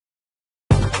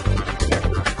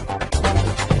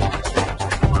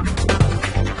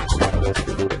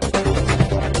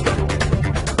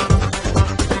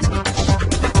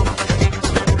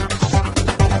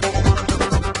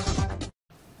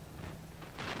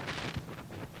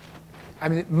I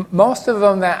mean, most of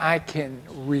them that I can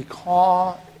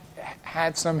recall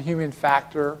had some human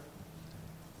factor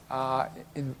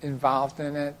involved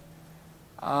in it.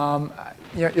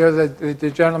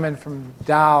 The gentleman from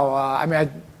Dow. I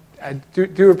mean, I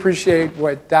do appreciate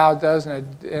what Dow does,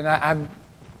 and I'm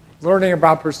learning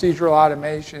about procedural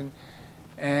automation,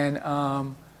 and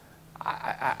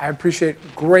I appreciate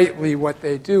greatly what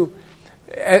they do,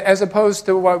 as opposed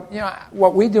to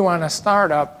what we do on a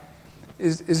startup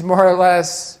is more or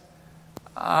less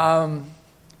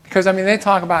because I mean they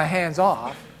talk about hands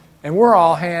off, and we're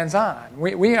all hands on.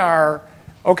 We are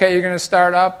okay. You're going to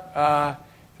start up.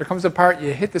 There comes a part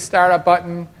you hit the startup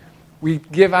button. We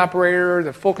give operator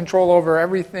the full control over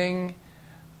everything.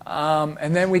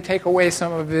 And then we take away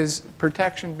some of his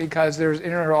protection because there's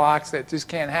interlocks that just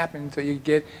can't happen until you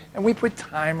get, and we put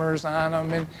timers on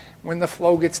them, and when the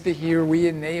flow gets to here, we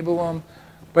enable them.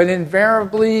 But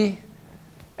invariably,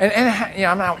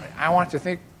 I want to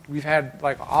think we've had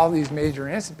like all these major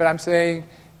incidents, but I'm saying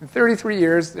in 33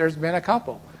 years, there's been a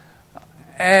couple.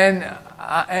 And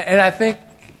I think,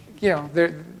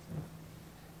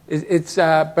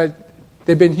 but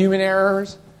they've been human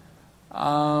errors.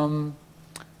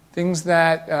 Things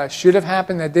that should have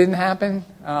happened that didn't happen.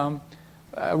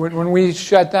 When we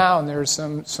shut down, there's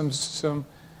some,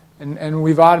 and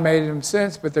we've automated them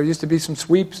since. But there used to be some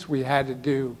sweeps we had to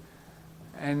do,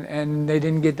 and they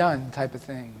didn't get done, type of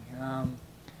thing.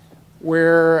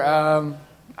 Where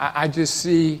I just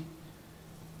see,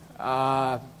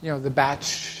 the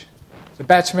batch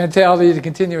mentality, the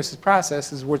continuous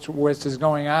process is which is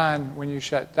going on when you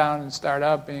shut down and start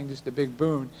up, being just a big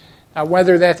boon. Now,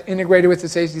 whether that's integrated with the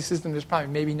safety system, there's probably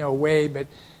maybe no way, but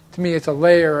to me it's a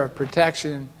layer of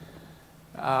protection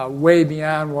way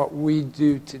beyond what we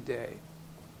do today.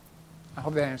 I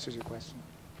hope that answers your question.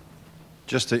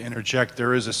 Just to interject,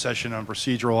 there is a session on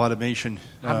procedural automation.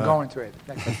 I'm going to it.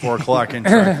 At 4 o'clock in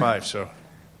track 5. So.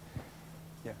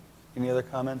 Yeah. Any other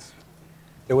comments?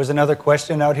 There was another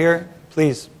question out here.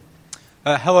 Please.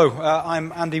 Hello,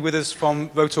 I'm Andy Withers from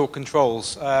Votor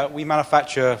Controls. We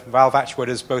manufacture valve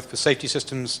actuators both for safety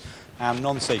systems and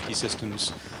non-safety systems.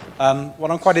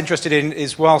 What I'm quite interested in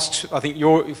is, whilst I think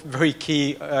you're very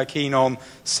keen on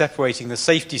separating the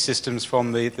safety systems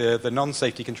from the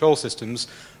non-safety control systems,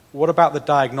 what about the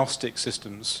diagnostic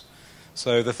systems?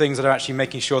 So the things that are actually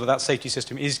making sure that that safety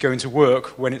system is going to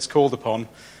work when it's called upon.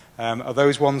 Are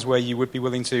those ones where you would be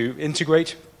willing to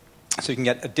integrate so you can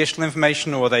get additional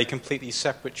information, or are they completely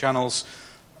separate channels?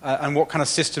 And what kind of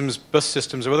systems, bus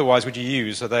systems or otherwise, would you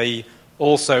use? Are they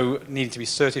also needing to be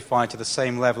certified to the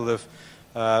same level of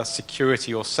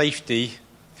security or safety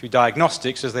through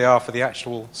diagnostics as they are for the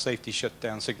actual safety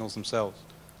shutdown signals themselves?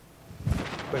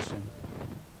 Question.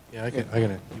 Yeah, I can. You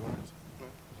want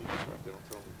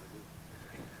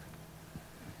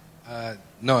to?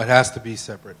 No, it has to be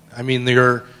separate. I mean,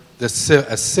 a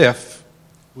SIF,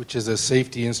 which is a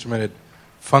safety instrumented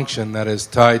function that is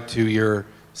tied to your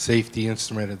safety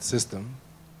instrumented system.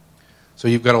 So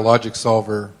you've got a logic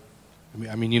solver.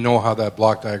 I mean, you know how that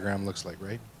block diagram looks like,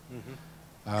 right?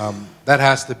 Mm-hmm. That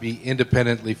has to be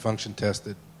independently function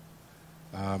tested,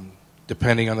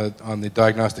 depending on the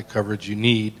diagnostic coverage you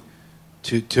need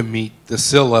to meet the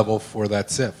SIL level for that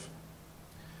SIF.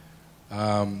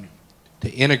 To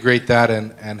integrate that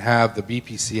and have the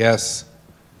BPCS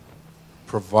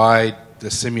provide the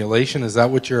simulation, is that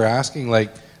what you're asking?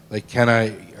 Like,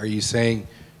 are you saying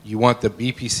you want the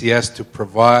BPCS to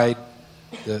provide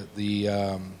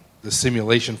the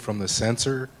simulation from the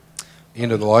sensor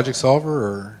into the logic solver,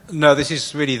 or? No, this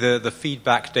is really the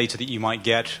feedback data that you might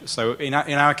get. So in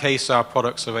our case, our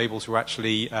products are able to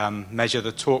actually measure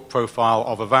the torque profile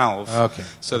of a valve. Okay.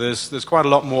 So there's quite a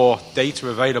lot more data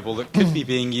available that could be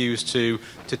being used to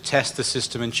test the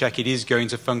system and check it is going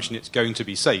to function, it's going to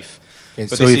be safe. Okay,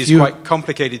 but so this is quite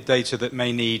complicated data that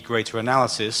may need greater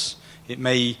analysis. It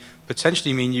may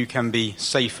potentially mean you can be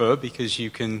safer because you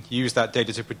can use that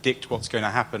data to predict what's going to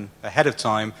happen ahead of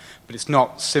time, but it's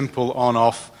not simple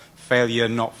on-off, failure,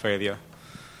 not failure.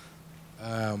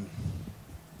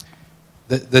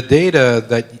 The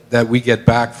data that we get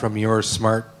back from your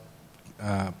smart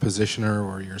positioner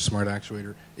or your smart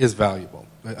actuator is valuable.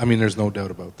 I mean, there's no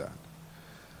doubt about that.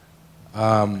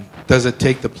 Does it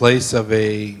take the place of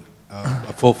a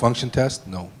full function test?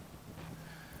 No.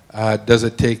 Does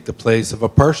it take the place of a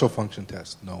partial function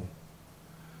test? No.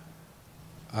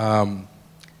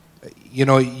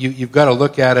 You've got to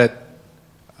look at it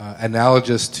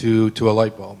analogous to a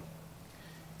light bulb.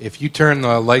 If you turn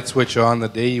the light switch on the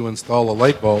day you install a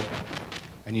light bulb,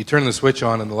 and you turn the switch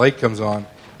on and the light comes on,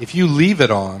 if you leave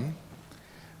it on,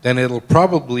 then it'll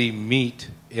probably meet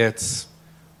its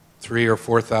 3,000 or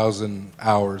 4,000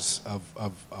 hours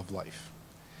of life.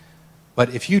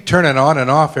 But if you turn it on and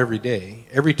off every day,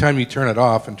 every time you turn it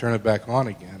off and turn it back on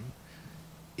again,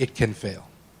 it can fail.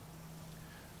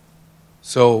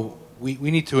 So we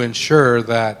need to ensure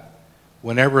that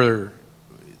when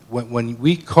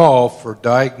we call for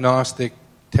diagnostic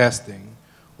testing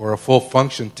or a full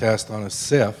function test on a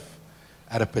SIF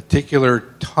at a particular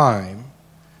time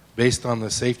based on the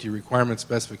safety requirement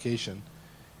specification,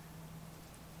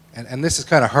 and this is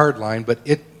kind of hard line, but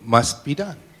it must be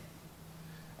done.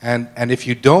 And if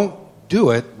you don't do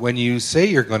it when you say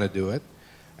you're going to do it,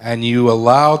 and you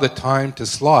allow the time to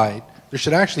slide, there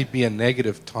should actually be a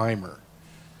negative timer.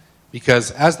 Because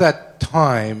as that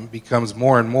time becomes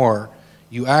more and more,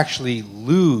 you actually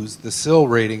lose the SIL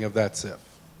rating of that SIF.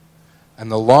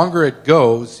 And the longer it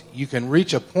goes, you can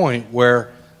reach a point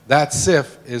where that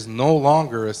SIF is no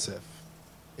longer a SIF.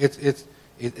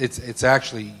 It's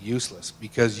actually useless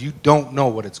because you don't know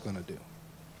what it's going to do.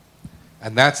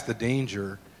 And that's the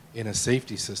danger in a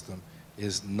safety system,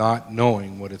 is not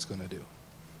knowing what it's going to do.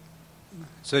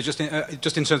 So just in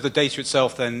terms of the data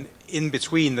itself, then, in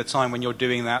between the time when you're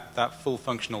doing that full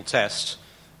functional test,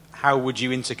 how would you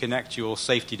interconnect your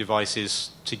safety devices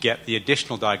to get the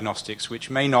additional diagnostics, which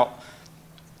may not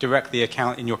directly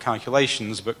account in your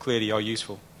calculations, but clearly are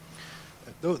useful?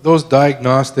 Those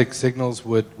diagnostic signals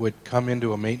would come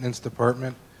into a maintenance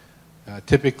department,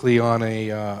 typically on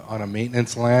a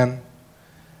maintenance LAN,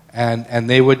 and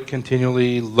they would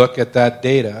continually look at that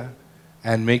data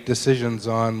and make decisions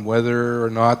on whether or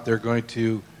not they're going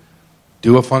to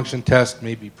do a function test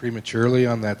maybe prematurely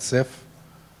on that SIF.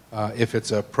 If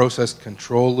it's a process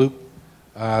control loop,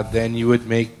 then you would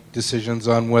make decisions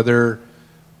on whether,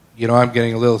 I'm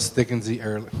getting a little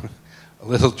a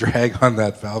little drag on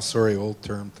that valve. Sorry, old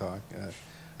term talk.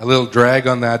 A little drag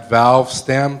on that valve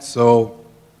stem, so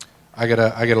I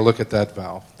gotta look at that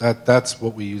valve. That's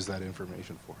what we use that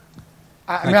information for.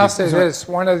 I'll say this.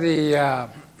 One of the,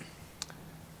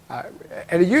 at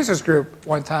a users group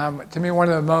one time, to me one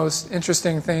of the most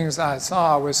interesting things I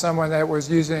saw was someone that was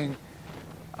using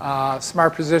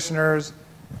smart positioners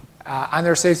on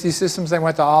their safety systems. They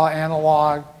went to all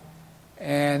analog,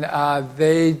 and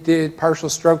they did partial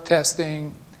stroke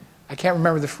testing. I can't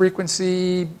remember the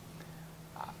frequency.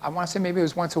 I want to say maybe it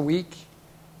was once a week.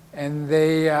 And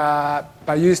they,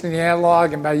 by using the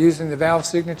analog and by using the valve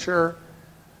signature,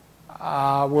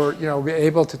 were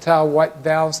able to tell what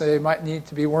valves they might need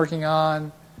to be working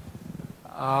on,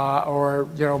 or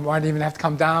might even have to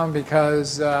come down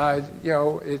because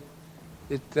it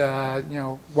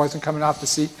wasn't coming off the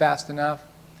seat fast enough.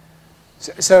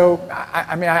 So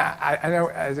I know,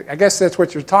 I guess that's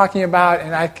what you're talking about,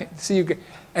 and I can see you.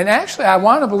 And actually, I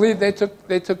want to believe they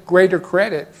took greater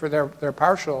credit for their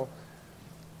partial.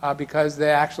 Because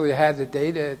they actually had the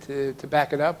data to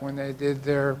back it up when they did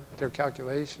their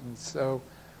calculations. So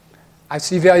I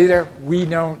see value there. We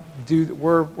don't do.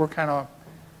 We're kind of.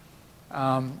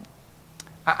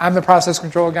 I'm the process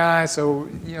control guy, so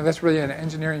that's really an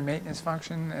engineering maintenance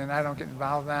function, and I don't get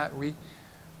involved in that.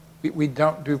 We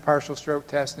don't do partial stroke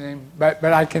testing, but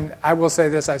I will say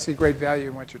this: I see great value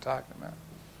in what you're talking about.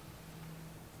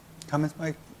 Comments,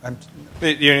 Mike?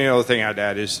 The only other thing I'd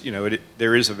add is,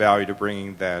 there is a value to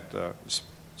bringing that,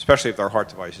 especially if they're heart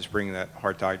devices, bringing that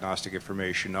heart diagnostic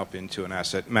information up into an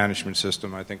asset management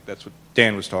system. I think that's what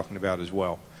Dan was talking about as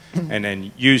well. And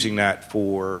then using that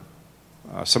for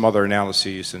some other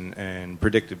analyses and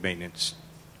predictive maintenance,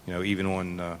 even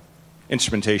on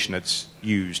instrumentation that's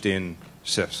used in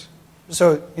SIFs.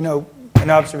 So, an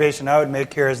observation I would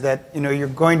make here is that, you're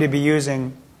going to be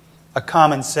using a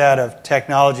common set of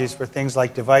technologies for things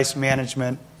like device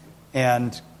management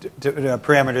and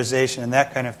parameterization and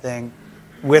that kind of thing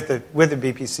with the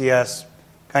BPCS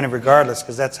kind of regardless,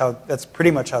 because that's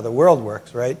pretty much how the world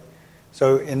works, right?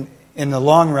 So in the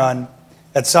long run,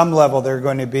 at some level there are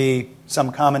going to be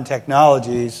some common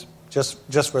technologies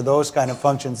just for those kind of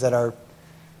functions that are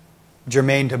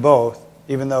germane to both,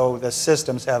 even though the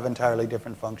systems have entirely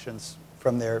different functions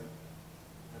from their.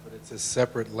 It's a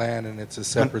separate LAN and it's a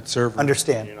separate server.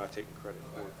 Understand. And you're not taking credit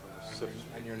for it.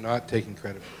 And you're not taking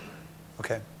credit for it.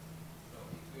 Okay. If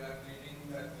you are treating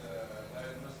that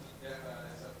diagnostic data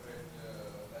as separate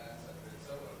LAN, separate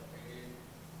server, again,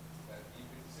 that keep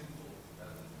it simple,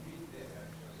 doesn't mean there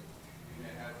actually. You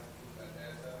may have to put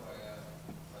that data via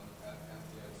some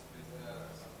Axiall splitter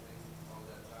or something on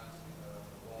that transmitter on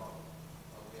the wall.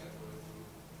 Or we are going to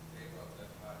take off that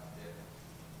part data.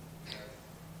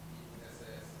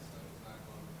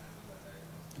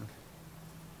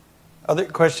 Other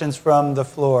questions from the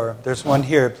floor? There's one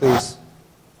here, please.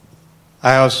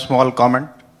 I have a small comment.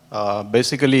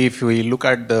 Basically, if we look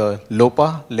at the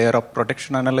LOPA, layer of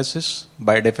protection analysis,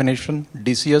 by definition,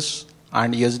 DCS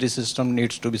and ESD system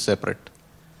needs to be separate.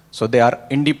 So they are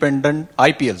independent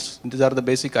IPLs. These are the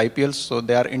basic IPLs, so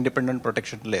they are independent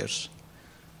protection layers.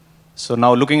 So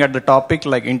now looking at the topic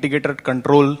like integrated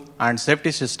control and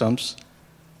safety systems,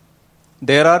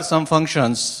 there are some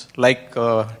functions like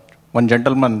one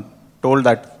gentleman told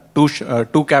that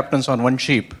two captains on one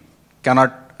ship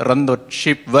cannot run the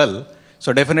ship well.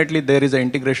 So definitely there is an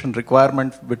integration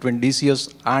requirement between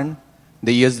DCS and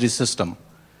the ESD system.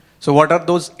 So what are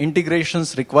those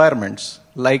integrations requirements?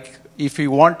 Like if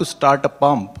you want to start a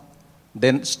pump,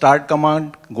 then start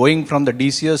command going from the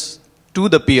DCS to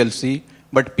the PLC,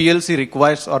 but PLC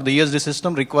requires, or the ESD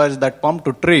system requires that pump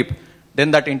to trip,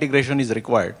 then that integration is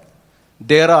required.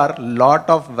 There are a lot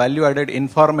of value-added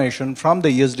information from the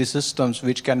ESD systems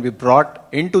which can be brought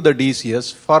into the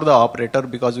DCS for the operator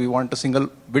because we want a single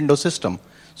window system.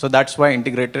 So that's why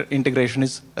integration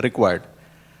is required.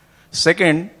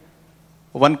 Second,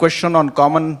 one question on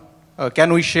common,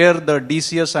 can we share the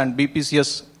DCS and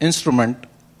BPCS instrument?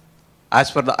 As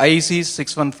per the IEC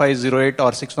 61508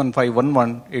 or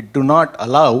 61511, it do not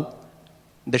allow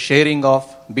the sharing of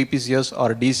BPCS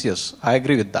or DCS. I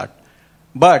agree with that.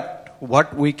 But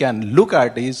what we can look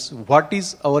at is what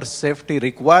is our safety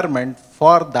requirement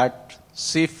for that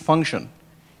safe function.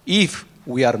 If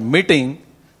we are meeting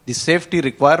the safety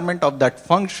requirement of that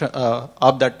function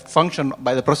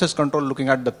by the process control looking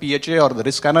at the PHA or the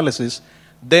risk analysis,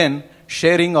 then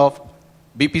sharing of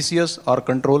BPCS or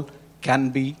control can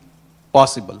be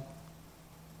possible.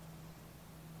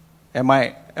 Am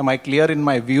I clear in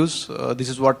my views? This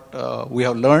is what we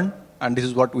have learned and this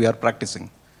is what we are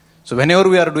practicing. So whenever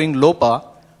we are doing LOPA,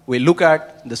 we look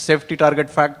at the safety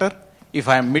target factor. If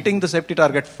I am meeting the safety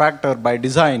target factor by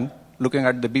design, looking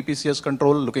at the BPCS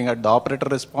control, looking at the operator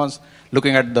response,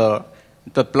 looking at the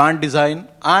plant design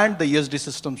and the ESD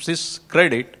system sys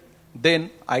credit,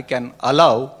 then I can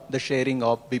allow the sharing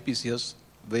of BPCS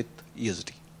with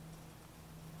ESD.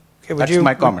 Okay, That's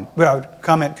my comment. Well,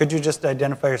 comment. Could you just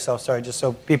identify yourself? Sorry, just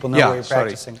so people know where you're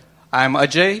practicing. I am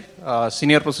Ajay,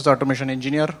 Senior Process Automation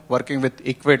Engineer, working with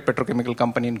Equate Petrochemical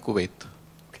Company in Kuwait.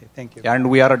 Okay, thank you. And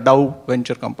we are a Dow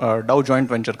joint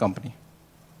venture company.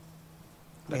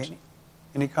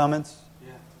 Any comments?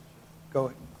 Yeah.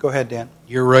 Go ahead, Dan.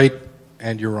 You're right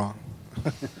and you're wrong.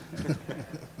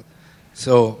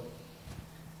 So,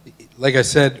 like I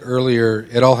said earlier,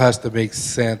 it all has to make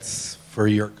sense for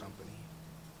your company.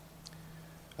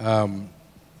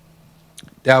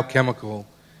 Dow Chemical,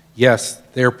 yes,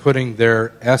 they're putting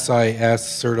their SIS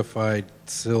certified,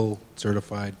 SIL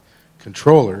certified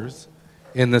controllers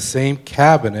in the same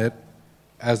cabinet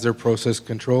as their process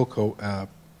control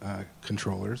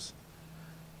controllers,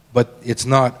 but it's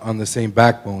not on the same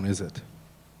backbone, is it?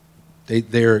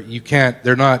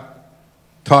 They're not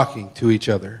talking to each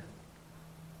other.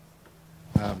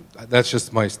 That's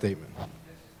just my statement.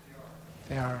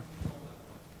 They are.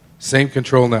 Same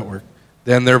control network.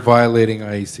 Then they're violating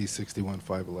IEC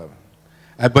 61511.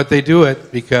 But they do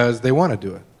it because they want to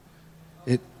do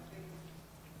it.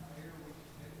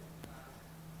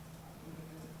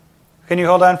 Can you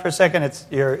hold on for a second?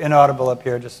 You're inaudible up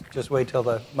here. Just wait till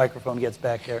the microphone gets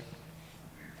back here.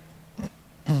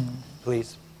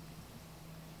 Please.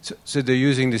 So they're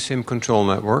using the same control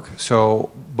network.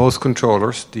 So both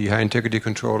controllers, the high integrity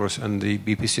controllers and the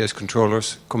BPCS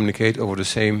controllers, communicate over the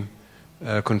same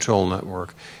control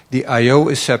network. The I/O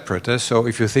is separate. So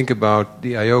if you think about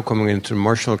the I/O coming into the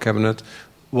marginal cabinet,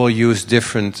 we'll use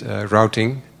different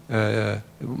routing,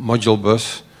 module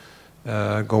bus,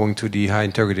 going to the high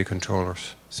integrity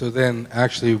controllers. So then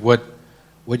actually what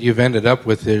you've ended up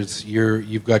with is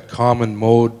you've got common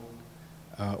mode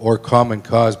or common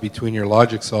cause between your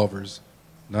logic solvers.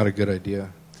 Not a good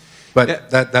idea. But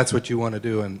yeah, that's what you want to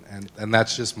do, and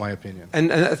that's just my opinion. And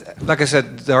like I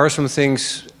said, there are some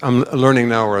things I'm learning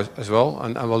now as well,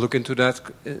 and I will look into that,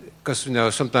 because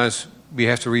sometimes we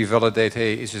have to revalidate,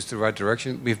 hey, is this the right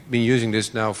direction? We've been using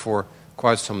this now for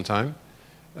quite some time,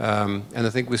 and I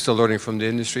think we're still learning from the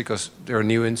industry, because there are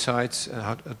new insights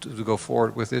how to go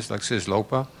forward with this, like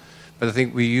SysLopa. But I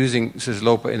think we're using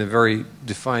SysLopa in a very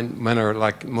defined manner,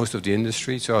 like most of the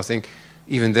industry. So I think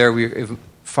even there we're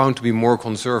found to be more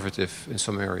conservative in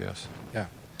some areas. Yeah.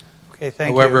 Okay,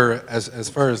 thank you. However, as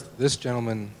far as this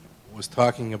gentleman was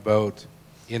talking about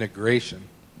integration,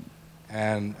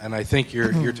 and I think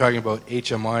you're talking about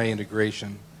HMI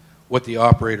integration, what the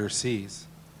operator sees.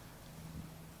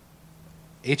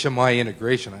 HMI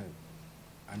integration,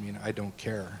 I mean, I don't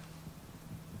care.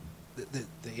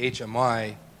 The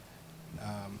HMI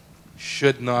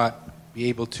should not be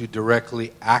able to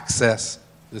directly access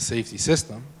the safety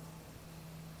system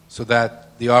so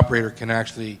that the operator can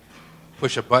actually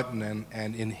push a button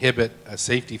and inhibit a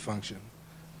safety function.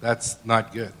 That's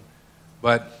not good.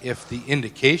 But if the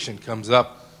indication comes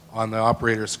up on the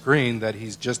operator's screen that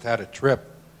he's just had a trip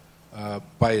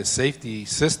by his safety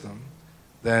system,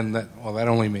 then that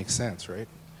only makes sense, right?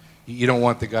 You don't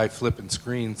want the guy flipping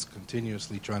screens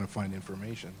continuously trying to find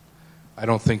information. I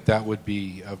don't think that would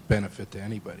be of benefit to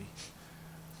anybody.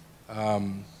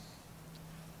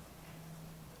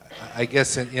 I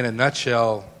guess in a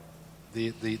nutshell,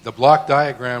 the block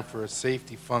diagram for a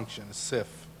safety function, a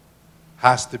SIF,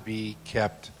 has to be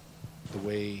kept the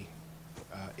way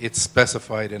it's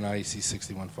specified in IEC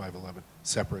 61511,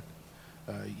 separate.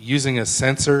 Using a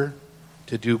sensor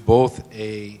to do both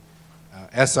a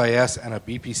SIS and a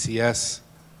BPCS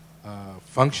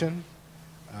function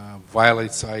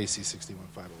violates IEC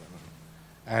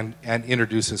 61511 and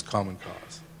introduces common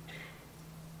cause.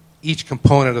 Each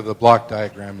component of the block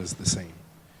diagram is the same.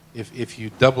 If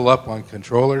you double up on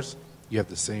controllers, you have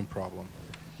the same problem.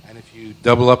 And if you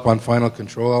double up on final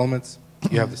control elements,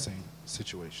 you have the same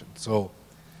situation. So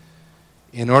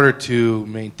in order to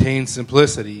maintain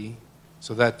simplicity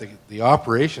so that the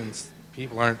operations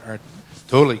people aren't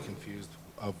totally confused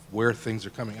of where things are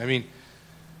coming. I mean,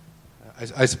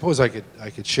 I suppose I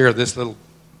could share this little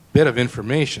bit of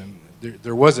information.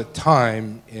 There was a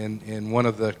time in one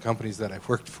of the companies that I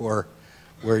worked for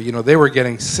where, you know, they were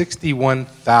getting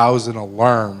 61,000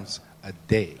 alarms a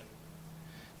day.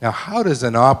 Now, how does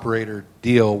an operator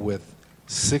deal with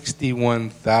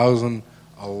 61,000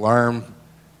 alarm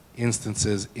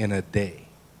instances in a day?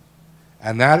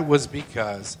 And that was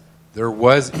because there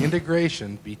was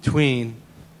integration between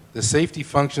the safety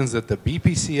functions that the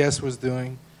BPCS was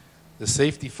doing, the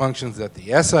safety functions that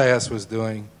the SIS was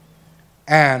doing,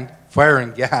 and fire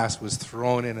and gas was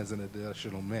thrown in as an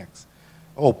additional mix.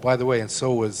 Oh, by the way, and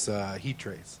so was heat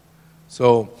trace.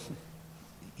 So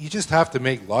you just have to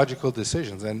make logical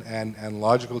decisions and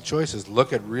logical choices.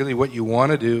 Look at really what you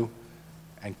want to do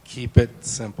and keep it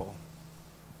simple.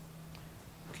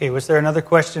 Okay, was there another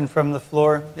question from the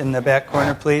floor in the back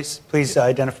corner, please? Please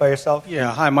identify yourself.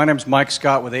 Yeah, hi, my name's Mike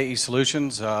Scott with AE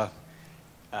Solutions.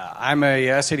 I'm a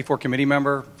S84 committee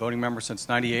member, voting member since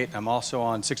 '98. I'm also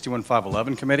on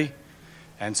 61511 committee.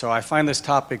 And so I find this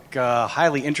topic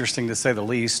highly interesting, to say the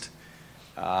least.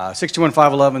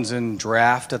 61511 is in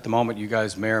draft at the moment. You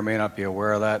guys may or may not be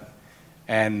aware of that.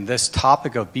 And this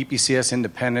topic of BPCS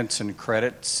independence and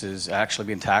credits is actually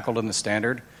being tackled in the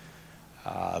standard.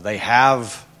 They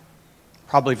have,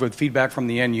 probably with feedback from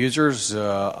the end users,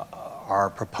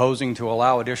 are proposing to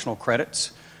allow additional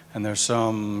credits. And there's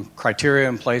some criteria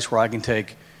in place where I can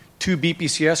take 2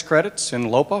 BPCS credits in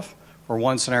LOPA for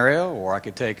one scenario, or I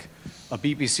could take a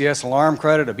BPCS alarm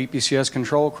credit, a BPCS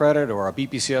control credit, or a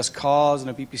BPCS cause and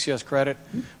a BPCS credit.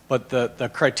 But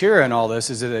the criteria in all this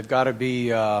is that they've got to be,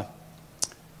 they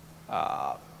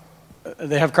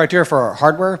have criteria for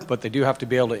hardware, but they do have to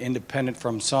be able to independent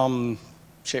from some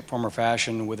shape, form, or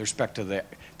fashion with respect to the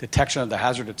detection of the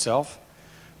hazard itself.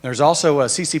 There's also a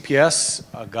CCPS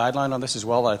guideline on this as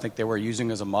well that I think they were using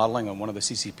as a modeling on one of the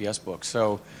CCPS books.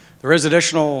 So there is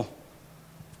additional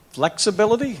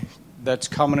flexibility that's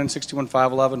coming in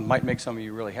 61511. Might make some of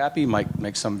you really happy, might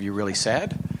make some of you really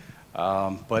sad,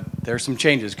 but there's some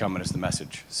changes coming is the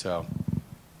message. So.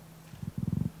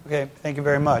 Okay, thank you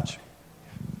very much.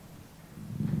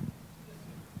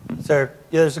 Sir,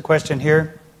 yeah, there's a question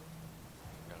here.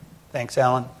 Thanks,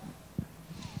 Alan.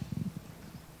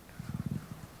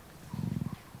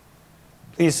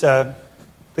 Please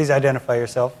identify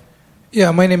yourself. Yeah,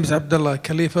 my name is Abdullah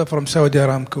Khalifa from Saudi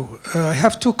Aramco. I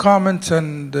have 2 comments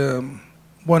and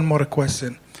one more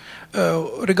question.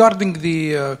 Regarding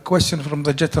the question from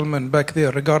the gentleman back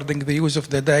there regarding the use of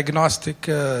the diagnostic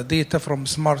data from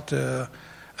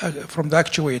from the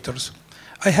actuators,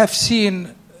 I have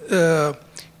seen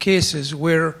cases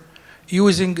where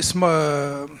using the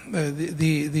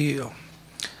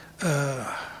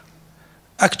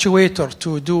actuator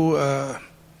to do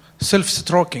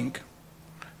self-stroking,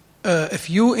 if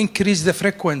you increase the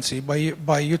frequency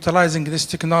by utilizing this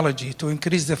technology to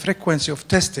increase the frequency of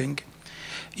testing,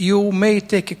 you may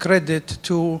take credit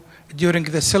during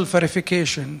the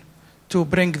self-verification to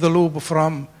bring the loop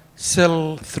from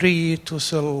cell 3 to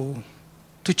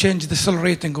change the cell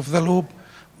rating of the loop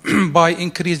by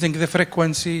increasing the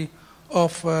frequency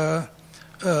of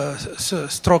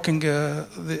stroking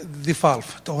the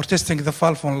valve or testing the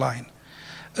valve online.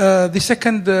 The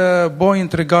second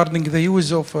point regarding the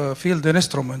use of field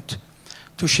instrument,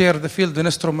 to share the field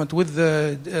instrument with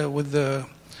the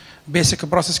basic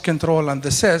process control and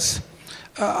the SES,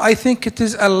 I think it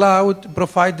is allowed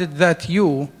provided that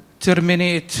you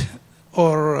terminate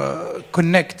or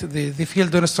connect the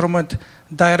field instrument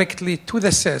directly to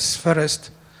the SIS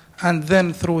first, and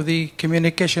then through the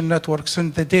communication network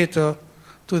send the data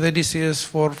to the DCS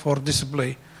for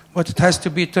display. But it has to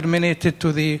be terminated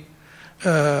to the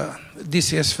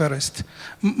DCS first.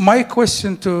 My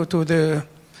question to the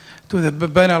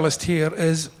panelist here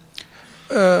is,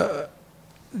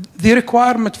 the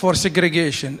requirement for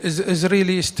segregation is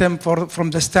really stem from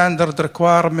the standard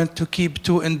requirement to keep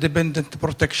two independent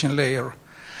protection layers.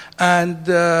 And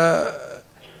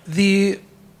the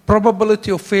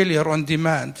probability of failure on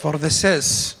demand for the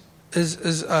SIS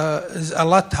is a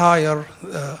lot higher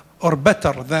or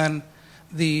better than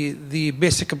the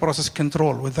basic process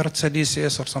control, whether it's a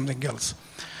DCS or something else.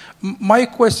 My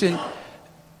question,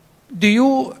 do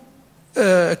you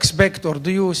expect or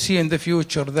do you see in the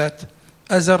future that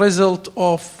as a result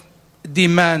of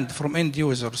demand from end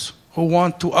users who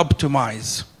want to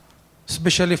optimize,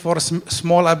 especially for a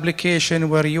small application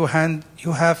where you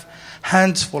have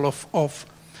hands full of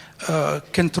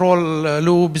control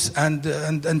loops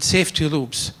and safety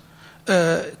loops,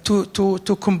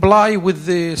 to comply with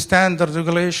the standard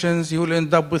regulations, you will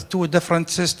end up with two different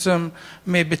systems,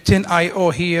 maybe 10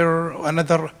 I/O here,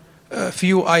 another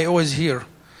few I/Os here.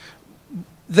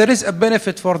 There is a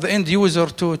benefit for the end user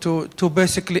to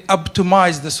basically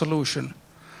optimize the solution.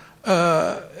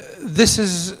 This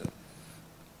is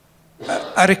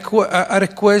a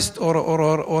request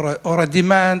or a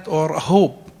demand or a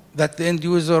hope that the end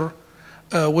user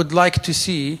would like to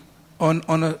see on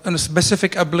a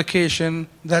specific application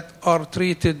that are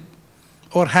treated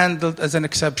or handled as an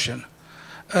exception.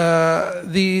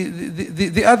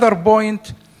 The other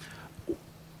point,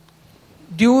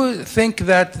 do you think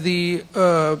that the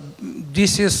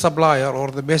DCS supplier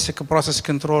or the basic process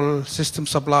control system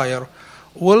supplier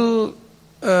will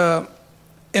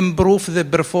improve the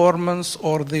performance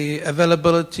or the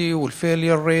availability or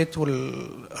failure rate or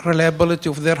reliability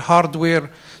of their hardware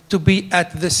to be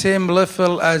at the same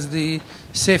level as the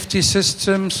safety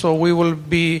system? So we will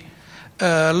be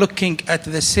looking at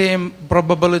the same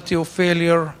probability of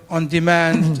failure on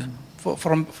demand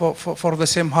for the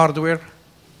same hardware?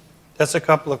 That's a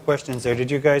couple of questions there. Did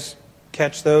you guys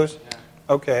catch those?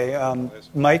 Yeah. Okay.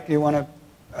 Mike, do you want to?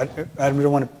 I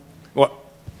don't want to. Well,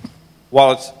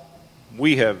 while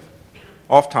we have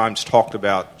oftentimes talked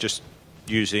about just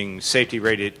using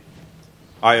safety-rated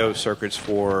I/O circuits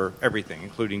for everything,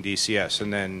 including DCS,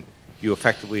 and then you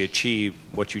effectively achieve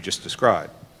what you just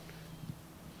described.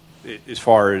 As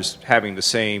far as having the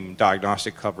same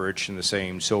diagnostic coverage and the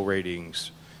same SIL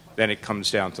ratings, then it comes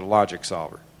down to the logic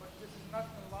solver.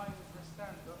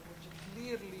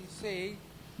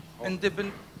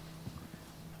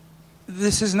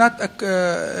 This is not if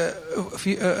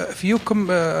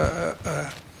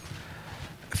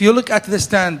you look at the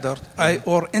standard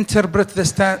or interpret the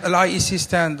IEC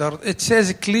standard, it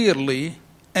says clearly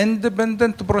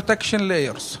independent protection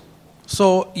layers.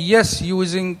 So yes,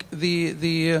 using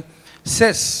the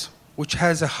SIS, which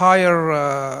has a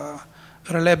higher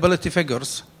reliability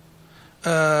figures,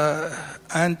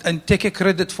 and take a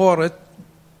credit for it,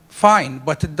 fine,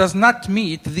 but it does not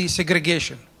meet the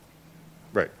segregation.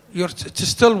 Right. It's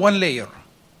still one layer.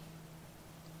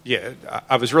 Yeah,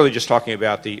 I was really just talking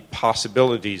about the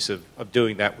possibilities of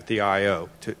doing that with the I/O.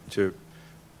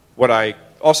 What I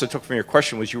also took from your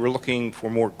question was you were looking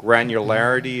for more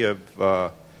granularity of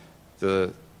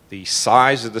the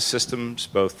size of the systems,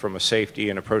 both from a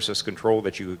safety and a process control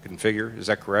that you could configure. Is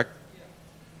that correct? Yeah.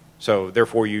 So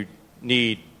therefore you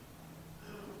need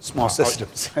small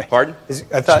systems. Pardon?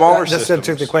 I thought smaller just systems.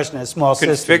 Took the question as small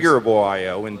systems. Configurable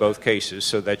I/O in both cases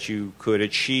so that you could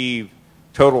achieve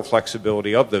total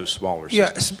flexibility of those smaller systems.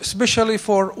 Yeah, especially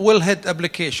for wellhead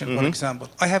application, for example.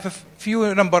 I have a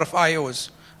few number of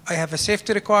I/Os. I have a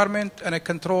safety requirement and a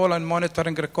control and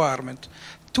monitoring requirement.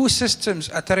 Two systems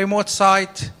at a remote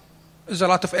site is a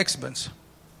lot of expense.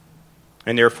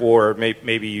 And therefore,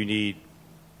 maybe you need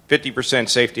 50%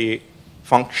 safety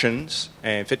functions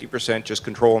and 50% just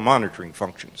control and monitoring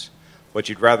functions. But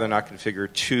you'd rather not configure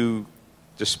two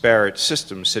disparate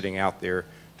systems sitting out there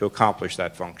to accomplish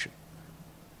that function.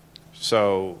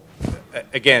 So,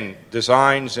 again,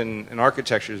 designs and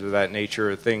architectures of that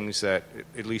nature are things that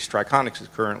at least Triconics is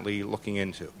currently looking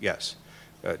into, yes.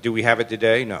 Do we have it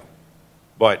today? No.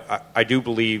 But I do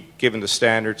believe, given the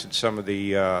standards and some of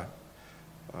the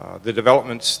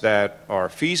developments that are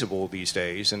feasible these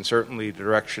days, and certainly the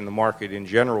direction the market in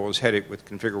general is headed with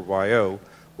configurable I/O,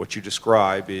 what you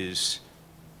describe is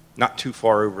not too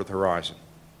far over the horizon.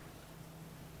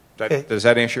 Does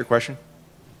that answer your question?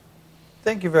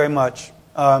 Thank you very much.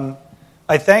 I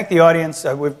I thank the audience.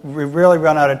 We've really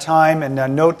run out of time,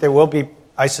 and note there will be,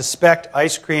 I suspect,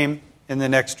 ice cream in the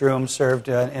next room served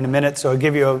in a minute, so I'll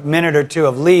give you a minute or two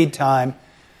of lead time.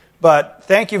 But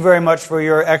thank you very much for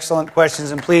your excellent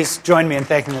questions, and please join me in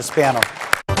thanking this panel.